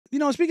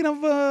Speaking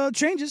of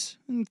changes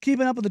and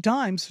keeping up with the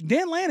times,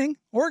 Dan Lanning,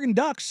 Oregon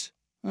Ducks,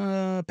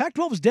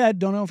 Pac-12 is dead.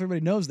 Don't know if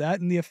everybody knows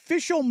that. And the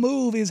official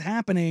move is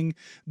happening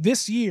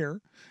this year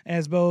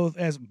as both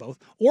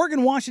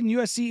Oregon, Washington,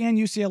 USC, and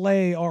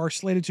UCLA are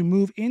slated to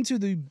move into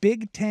the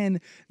Big Ten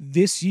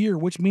this year,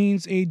 which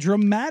means a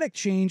dramatic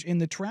change in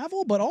the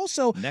travel, but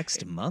also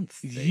next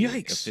month they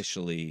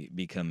officially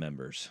become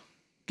members.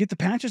 Get the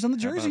patches on the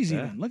jerseys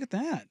even. Look at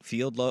that.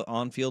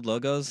 On-field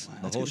logos,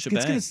 wow, the whole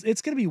shebang.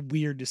 It's going to be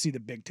weird to see the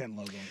Big Ten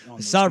logo on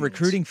I saw a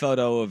recruiting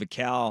photo of a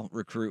Cal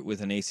recruit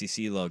with an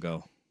ACC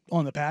logo.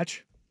 On the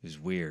patch? It was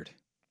weird.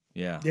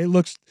 Yeah. It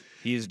looks...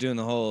 He was doing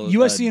the whole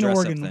USC and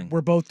Oregon thing.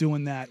 were both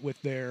doing that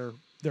with their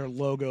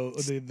logo,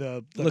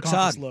 the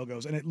conference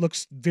logos, and it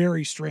looks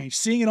very strange.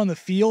 Seeing it on the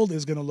field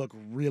is going to look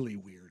really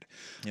weird.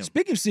 Yep.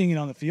 Speaking of seeing it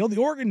on the field,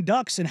 the Oregon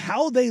Ducks and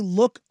how they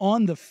look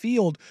on the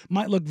field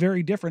might look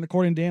very different,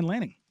 according to Dan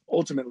Lanning.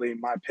 Ultimately, in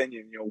my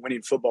opinion,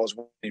 winning football is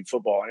winning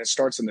football, and it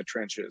starts in the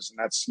trenches. And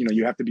that's,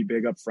 you have to be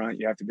big up front.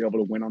 You have to be able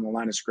to win on the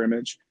line of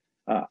scrimmage.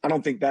 I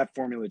don't think that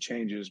formula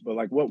changes, but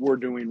like what we're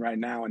doing right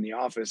now in the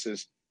office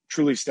is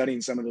truly studying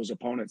some of those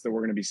opponents that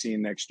we're going to be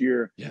seeing next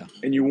year. Yeah.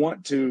 And you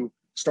want to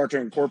start to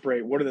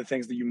incorporate what are the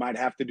things that you might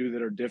have to do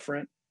that are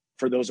different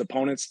for those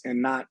opponents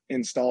and not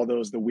install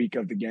those the week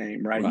of the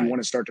game, right? You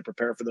want to start to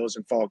prepare for those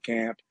in fall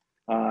camp.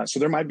 So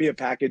there might be a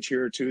package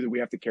here or two that we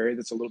have to carry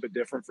that's a little bit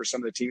different for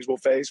some of the teams we'll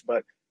face,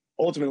 but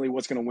ultimately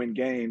what's going to win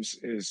games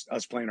is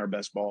us playing our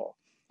best ball.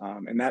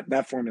 And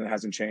that formula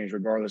hasn't changed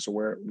regardless of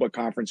what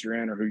conference you're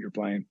in or who you're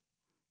playing.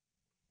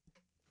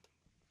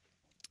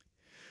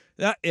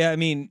 That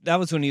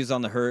was when he was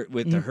on the herd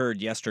with the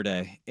herd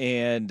yesterday.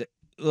 And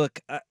look,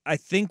 I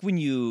think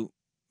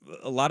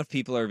a lot of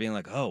people are being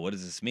like, oh, what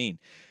does this mean?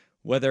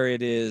 Whether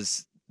it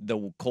is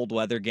the cold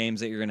weather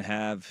games that you're going to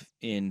have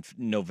in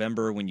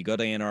November when you go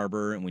to Ann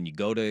Arbor and when you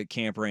go to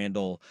Camp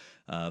Randall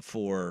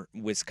for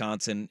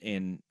Wisconsin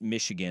and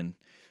Michigan.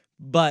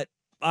 But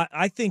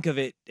I think of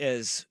it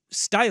as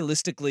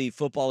stylistically,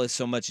 football is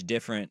so much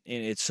different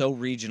and it's so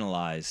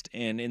regionalized.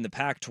 And in the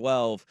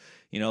Pac-12,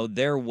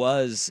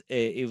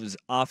 it was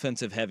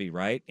offensive heavy,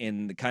 right?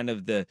 And kind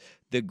of the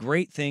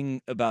great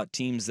thing about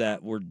teams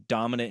that were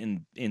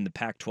dominant in the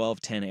Pac-12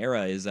 10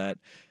 era is that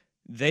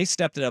they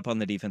stepped it up on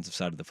the defensive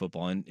side of the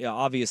football. And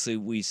obviously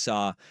we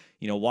saw,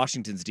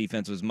 Washington's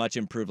defense was much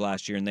improved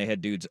last year, and they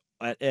had dudes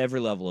at every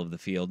level of the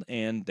field,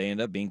 and they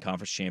ended up being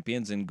conference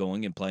champions and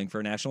going and playing for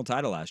a national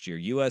title last year.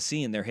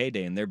 USC in their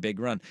heyday, in their big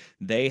run,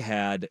 they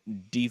had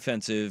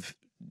defensive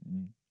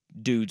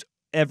dudes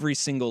every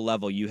single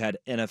level. You had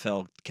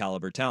NFL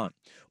caliber talent.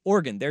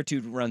 Oregon, their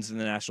two runs in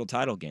the national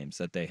title games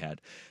that they had,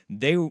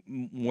 they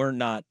were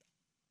not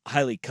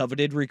highly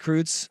coveted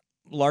recruits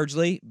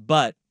largely,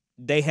 but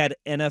they had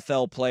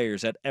NFL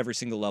players at every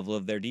single level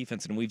of their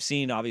defense. And we've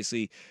seen,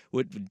 obviously,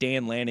 with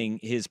Dan Lanning,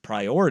 his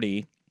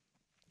priority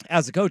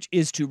as a coach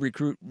is to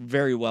recruit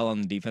very well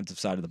on the defensive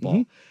side of the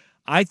ball.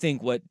 I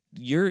think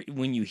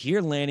when you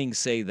hear Lanning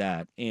say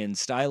that, and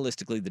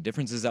stylistically the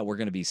differences that we're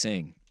going to be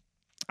seeing,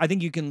 I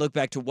think you can look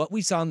back to what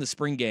we saw in the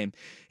spring game,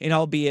 and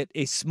albeit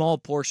a small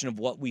portion of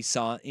what we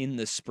saw in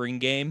the spring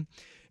game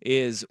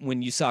is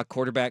when you saw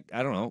quarterback,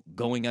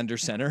 going under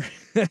center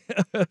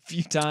a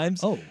few times.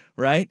 Oh,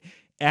 right?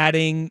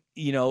 Adding,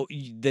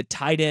 the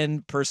tight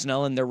end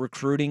personnel and their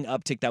recruiting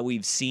uptick that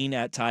we've seen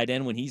at tight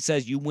end. When he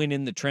says you win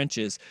in the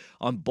trenches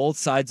on both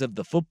sides of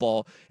the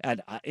football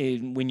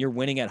when you're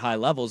winning at high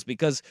levels,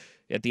 because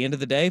at the end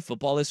of the day,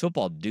 football is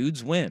football.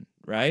 Dudes win,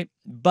 right?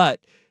 But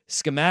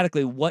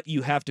schematically, what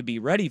you have to be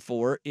ready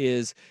for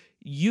is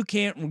you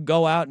can't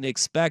go out and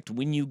expect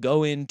when you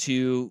go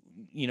into,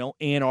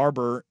 Ann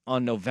Arbor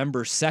on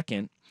November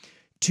 2nd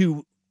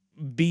to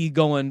be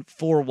going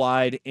 4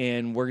 wide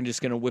and we're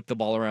just going to whip the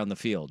ball around the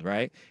field,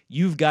 right?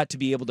 You've got to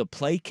be able to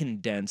play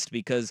condensed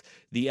because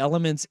the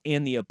elements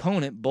and the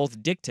opponent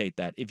both dictate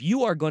that. If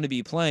you are going to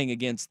be playing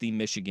against the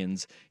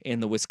Michigans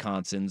and the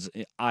Wisconsins,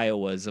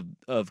 Iowas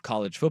of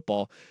college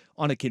football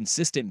on a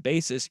consistent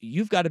basis,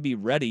 you've got to be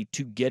ready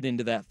to get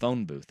into that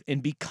phone booth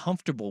and be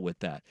comfortable with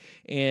that.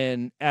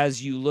 And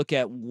as you look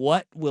at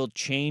what will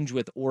change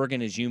with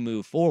Oregon as you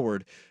move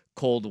forward,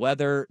 cold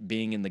weather,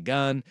 being in the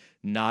gun,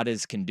 not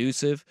as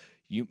conducive.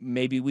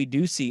 Maybe we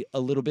do see a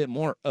little bit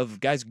more of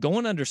guys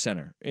going under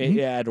center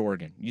at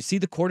Oregon. You see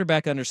the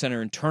quarterback under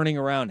center and turning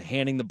around,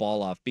 handing the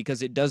ball off,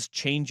 because it does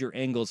change your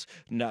angles,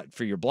 not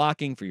for your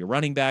blocking, for your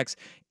running backs,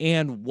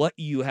 and what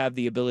you have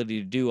the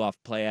ability to do off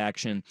play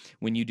action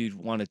when you do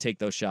want to take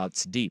those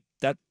shots deep.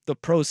 That the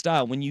pro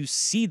style, when you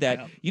see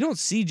that, you don't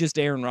see just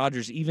Aaron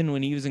Rodgers, even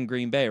when he was in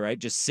Green Bay, right?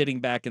 Just sitting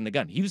back in the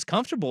gun. He was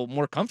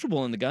more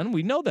comfortable in the gun.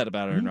 We know that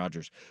about Aaron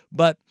Rodgers.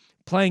 But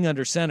playing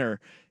under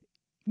center,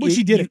 which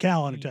he did at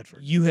Cal and at Tedford,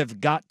 you have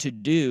got to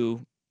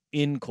do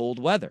in cold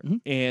weather.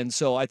 And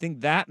so I think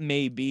that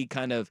may be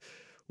kind of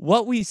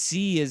what we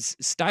see is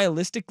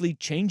stylistically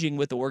changing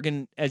with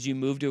Oregon as you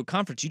move to a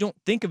conference. You don't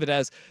think of it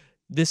as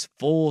this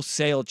full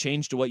sail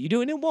change to what you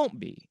do, and it won't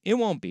be. It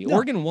won't be. No.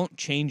 Oregon won't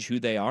change who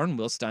they are, and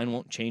Will Stein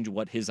won't change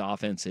what his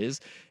offense is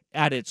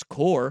at its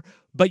core,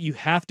 but you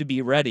have to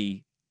be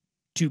ready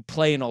to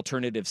play an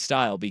alternative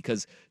style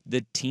because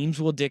the teams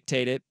will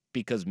dictate it,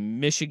 because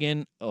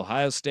Michigan,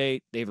 Ohio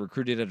State, they've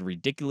recruited at a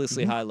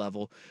ridiculously high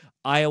level.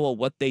 Iowa,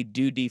 what they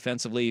do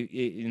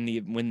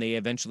defensively when they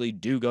eventually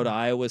do go to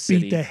Iowa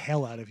City. Beat the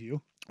hell out of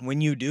you. When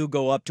you do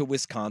go up to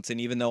Wisconsin,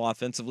 even though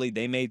offensively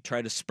they may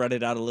try to spread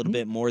it out a little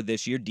bit more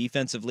this year,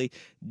 defensively,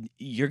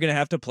 you're going to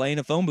have to play in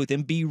a phone booth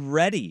and be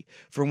ready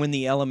for when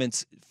the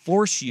elements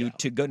force you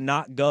to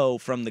not go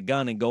from the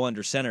gun and go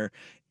under center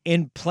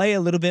and play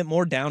a little bit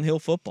more downhill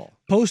football.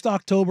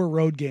 Post-October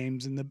road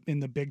games in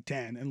the Big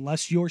Ten,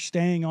 unless you're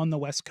staying on the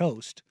West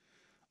Coast,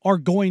 are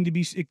going to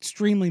be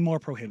extremely more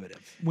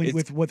prohibitive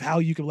with how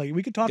you can play.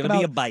 We could talk about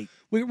be a bite.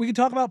 We could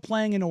talk about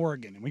playing in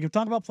Oregon, and we could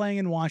talk about playing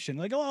in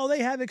Washington. Like, oh, they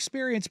have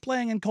experience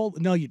playing in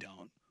cold. No, you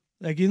don't.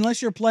 Like,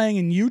 unless you're playing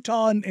in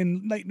Utah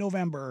in late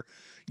November,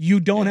 you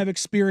don't have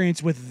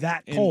experience with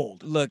that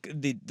cold. Look,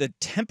 the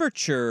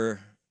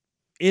temperature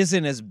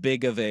isn't as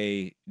big of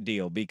a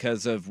deal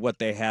because of what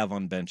they have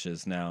on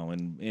benches now,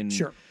 and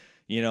sure.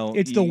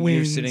 It's the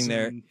winds. You're sitting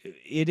there.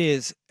 It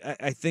is.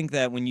 I think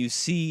that when you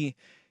see,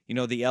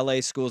 the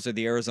LA schools or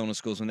the Arizona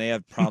schools, when they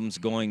have problems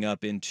going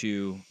up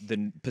into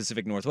the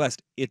Pacific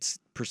Northwest, it's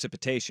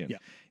precipitation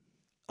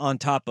on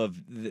top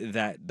of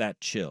that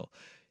chill.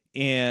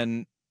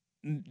 And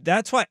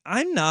that's why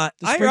I'm not.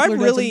 The sprinkler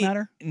doesn't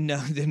matter?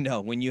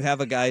 No. When you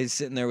have a guy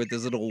sitting there with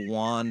this little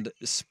wand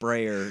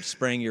sprayer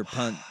spraying your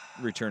punt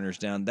returners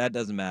down, that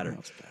doesn't matter.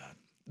 That's bad.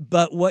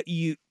 But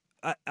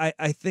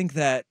I think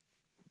that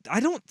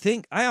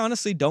I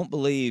honestly don't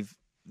believe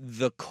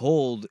the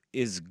cold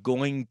is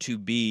going to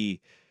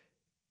be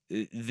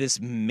this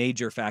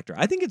major factor.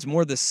 I think it's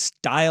more the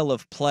style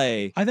of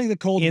play. I think the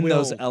cold in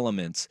those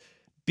elements,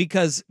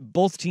 because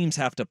both teams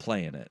have to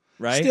play in it,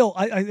 right? Still,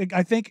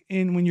 I think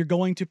when you're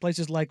going to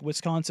places like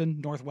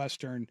Wisconsin,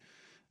 Northwestern,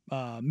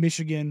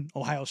 Michigan,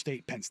 Ohio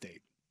State, Penn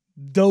State,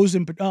 those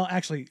and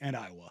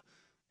Iowa,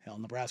 hell,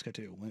 Nebraska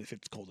too, if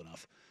it's cold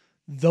enough.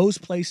 Those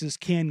places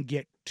can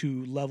get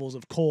to levels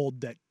of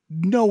cold that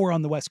nowhere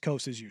on the West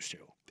Coast is used to.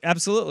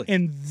 Absolutely,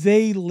 and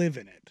they live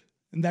in it.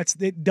 And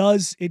it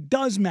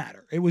does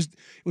matter. It was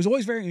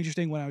always very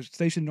interesting when I was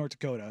stationed in North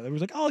Dakota. It was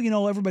like,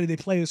 oh, everybody, they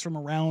play us from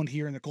around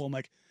here in the cold. I'm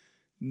like,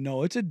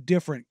 no, it's a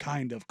different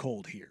kind of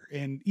cold here.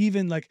 And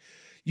even like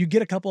you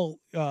get a couple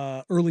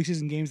early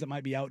season games that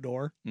might be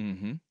outdoor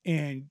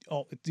and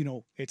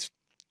it's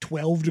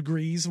 12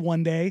 degrees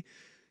one day.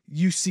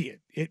 You see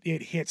it.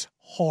 It hits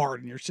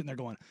hard and you're sitting there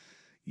going,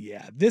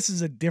 yeah, this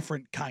is a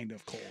different kind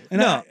of cold.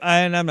 And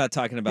I'm not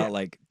talking about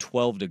like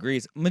 12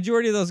 degrees.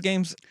 Majority of those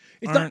games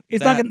it's not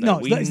going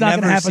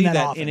to happen that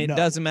often. And it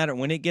doesn't matter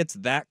when it gets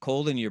that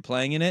cold and you're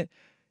playing in it.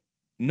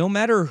 No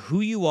matter who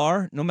you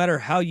are, no matter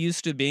how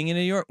used to being in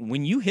New York,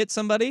 when you hit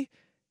somebody,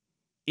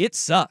 it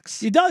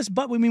sucks. It does,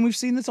 but we've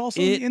seen this also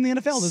in the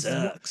NFL. This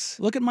sucks.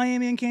 Look at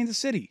Miami and Kansas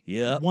City.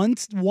 Yeah,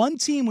 one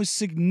team was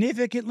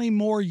significantly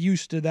more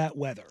used to that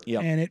weather,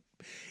 and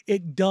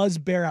it does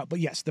bear out. But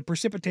yes, the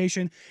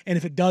precipitation, and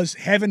if it does,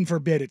 heaven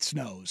forbid it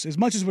snows. As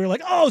much as we're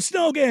like, oh,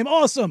 snow game,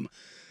 awesome,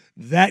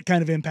 that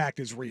kind of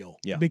impact is real.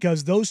 Yeah.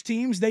 Because those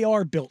teams, they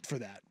are built for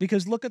that.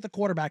 Because look at the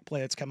quarterback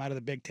play that's come out of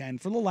the Big Ten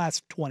for the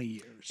last 20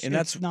 years. And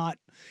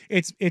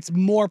it's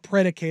more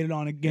predicated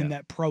on, again,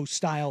 that pro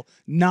style,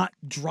 not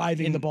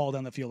driving the ball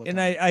down the field.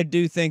 And I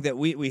do think that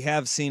we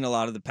have seen a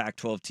lot of the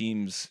Pac-12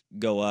 teams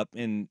go up,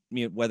 and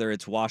whether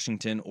it's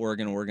Washington,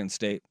 Oregon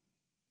State,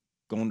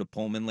 going to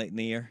Pullman late in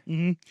the year.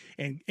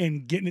 Mm-hmm.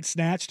 And getting it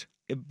snatched.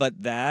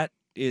 But that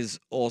is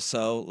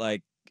also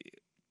like,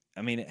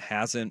 it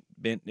hasn't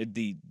been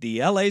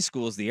the LA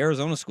schools, the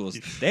Arizona schools,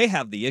 they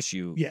have the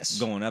issue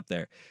going up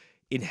there.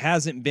 It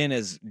hasn't been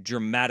as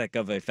dramatic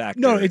of a factor.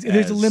 No,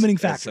 there's a limiting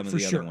factor some of for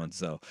the sure. Other ones,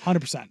 so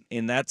 100%.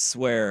 And that's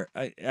where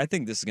I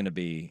think this is going to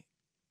be.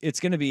 It's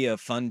going to be a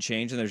fun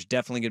change, and there's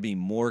definitely going to be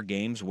more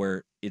games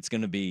where it's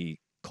going to be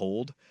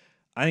cold.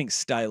 I think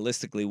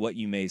stylistically, what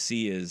you may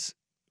see is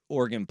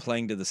Oregon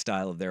playing to the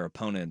style of their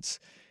opponents,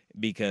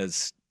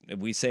 because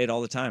we say it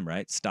all the time,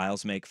 right?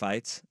 Styles make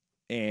fights,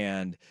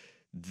 and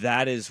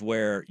that is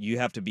where you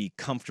have to be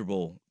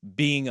comfortable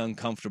being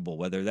uncomfortable,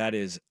 whether that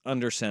is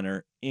under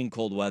center in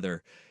cold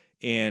weather.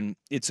 And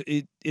it's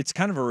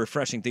kind of a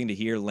refreshing thing to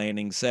hear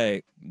Lanning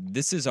say,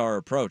 this is our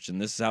approach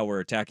and this is how we're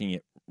attacking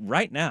it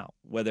right now,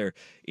 whether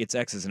it's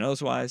X's and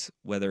O's wise,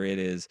 whether it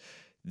is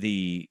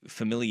the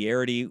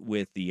familiarity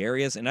with the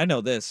areas. And I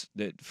know this,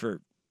 that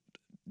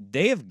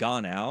they have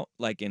gone out,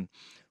 like, in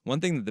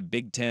one thing that the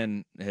Big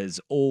Ten has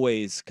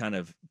always kind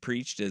of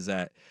preached is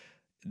that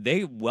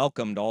they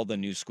welcomed all the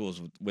new schools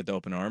with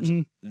open arms.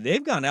 Mm-hmm.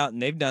 They've gone out and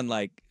they've done,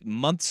 like,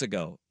 months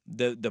ago,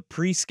 the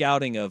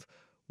pre-scouting of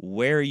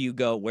where you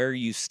go, where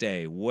you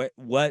stay,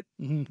 what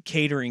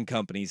catering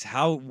companies,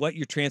 what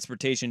your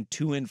transportation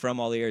to and from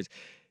all the areas.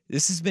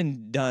 This has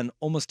been done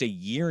almost a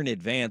year in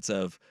advance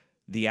of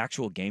the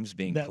actual games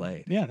being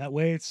played. Yeah, that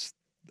way it's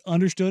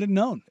understood and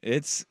known.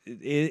 It's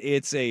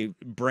a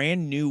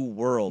brand new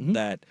world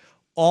that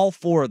all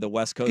 4 of the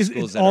West Coast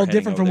schools it's that all are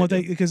different from what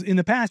they because in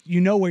the past, you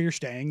know where you're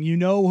staying, you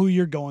know who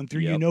you're going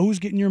through, you Yep. know who's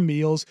getting your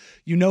meals,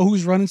 you know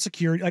who's running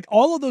security, like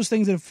all of those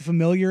things that are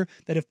familiar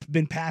that have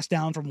been passed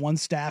down from one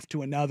staff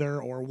to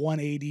another or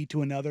 180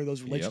 to another,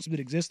 those relationships that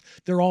exist,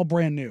 they're all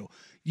brand new.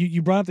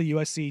 You brought up the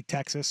USC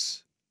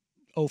Texas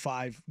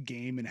 05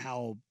 game and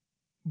how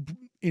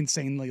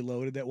insanely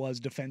loaded that was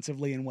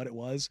defensively and what it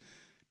was.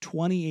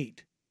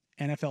 28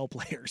 NFL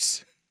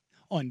players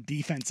on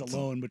defense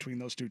alone between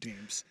those two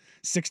teams.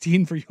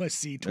 16 for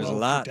USC, 12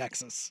 for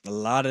Texas. A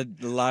lot of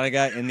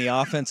guys, and the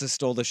offenses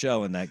stole the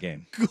show in that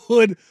game.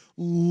 Good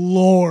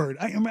Lord.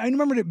 I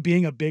remembered it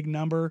being a big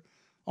number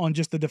on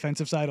just the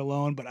defensive side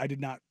alone, but I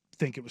did not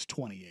think it was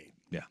 28.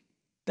 Yeah.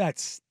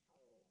 That's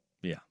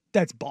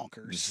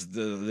bonkers.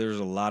 There's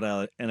a lot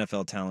of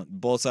NFL talent,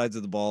 both sides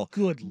of the ball,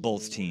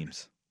 both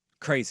teams.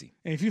 Crazy.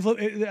 And if you flip,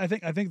 I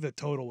think the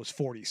total was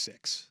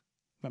 46,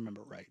 if I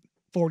remember right.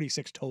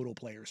 46 total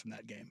players from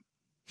that game.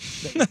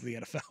 That was the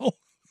NFL.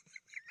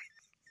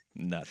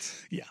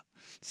 Nuts. Yeah.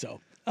 So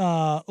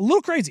a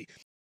little crazy.